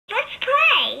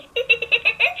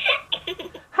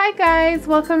Hi guys,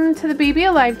 welcome to the Baby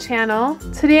Alive channel.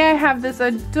 Today I have this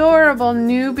adorable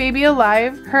new Baby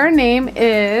Alive. Her name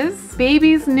is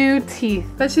Baby's New Teeth.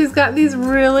 But she's got these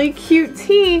really cute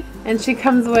teeth. And she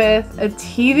comes with a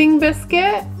teething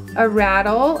biscuit, a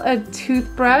rattle, a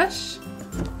toothbrush,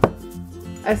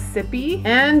 a sippy,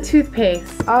 and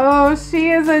toothpaste. Oh,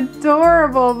 she is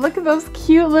adorable. Look at those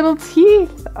cute little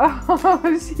teeth.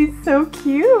 Oh, she's so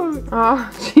cute.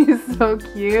 Oh, she's so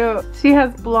cute. She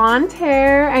has blonde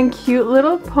hair and cute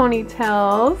little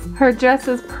ponytails. Her dress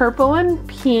is purple and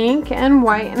pink and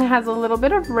white and has a little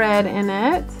bit of red in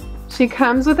it. She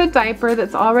comes with a diaper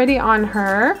that's already on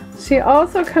her. She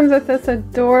also comes with this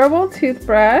adorable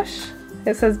toothbrush.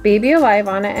 It says Baby Alive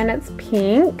on it and it's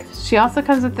pink. She also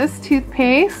comes with this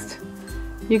toothpaste.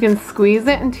 You can squeeze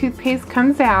it and toothpaste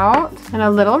comes out, and a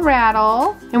little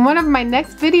rattle. In one of my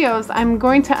next videos, I'm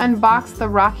going to unbox the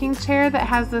rocking chair that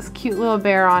has this cute little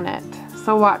bear on it.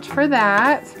 So watch for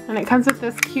that. And it comes with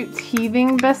this cute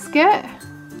teething biscuit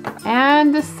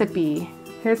and a sippy.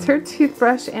 Here's her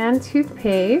toothbrush and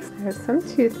toothpaste. There's some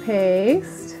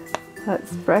toothpaste.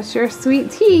 Let's brush your sweet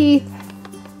teeth.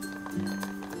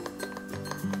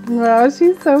 Wow,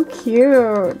 she's so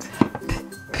cute.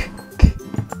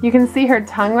 You can see her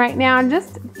tongue right now and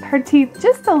just her teeth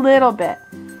just a little bit.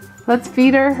 Let's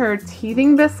feed her her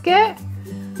teething biscuit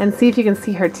and see if you can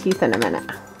see her teeth in a minute.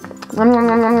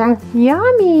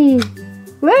 Yummy!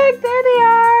 Look, there they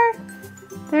are!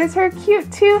 There's her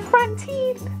cute two front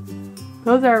teeth.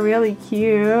 Those are really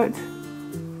cute.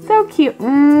 So cute.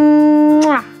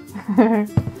 Mwah.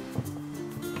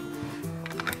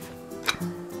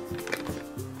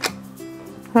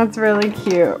 That's really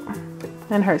cute.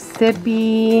 And her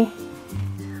sippy.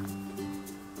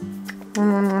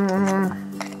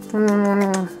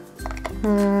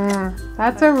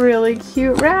 That's a really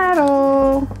cute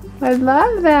rattle. I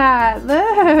love that.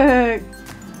 Look.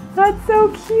 That's so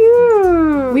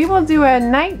cute. We will do a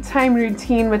nighttime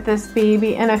routine with this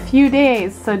baby in a few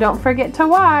days, so don't forget to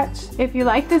watch. If you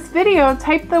like this video,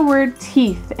 type the word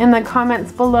teeth in the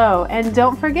comments below, and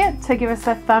don't forget to give us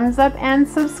a thumbs up and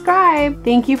subscribe.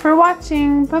 Thank you for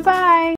watching. Bye-bye.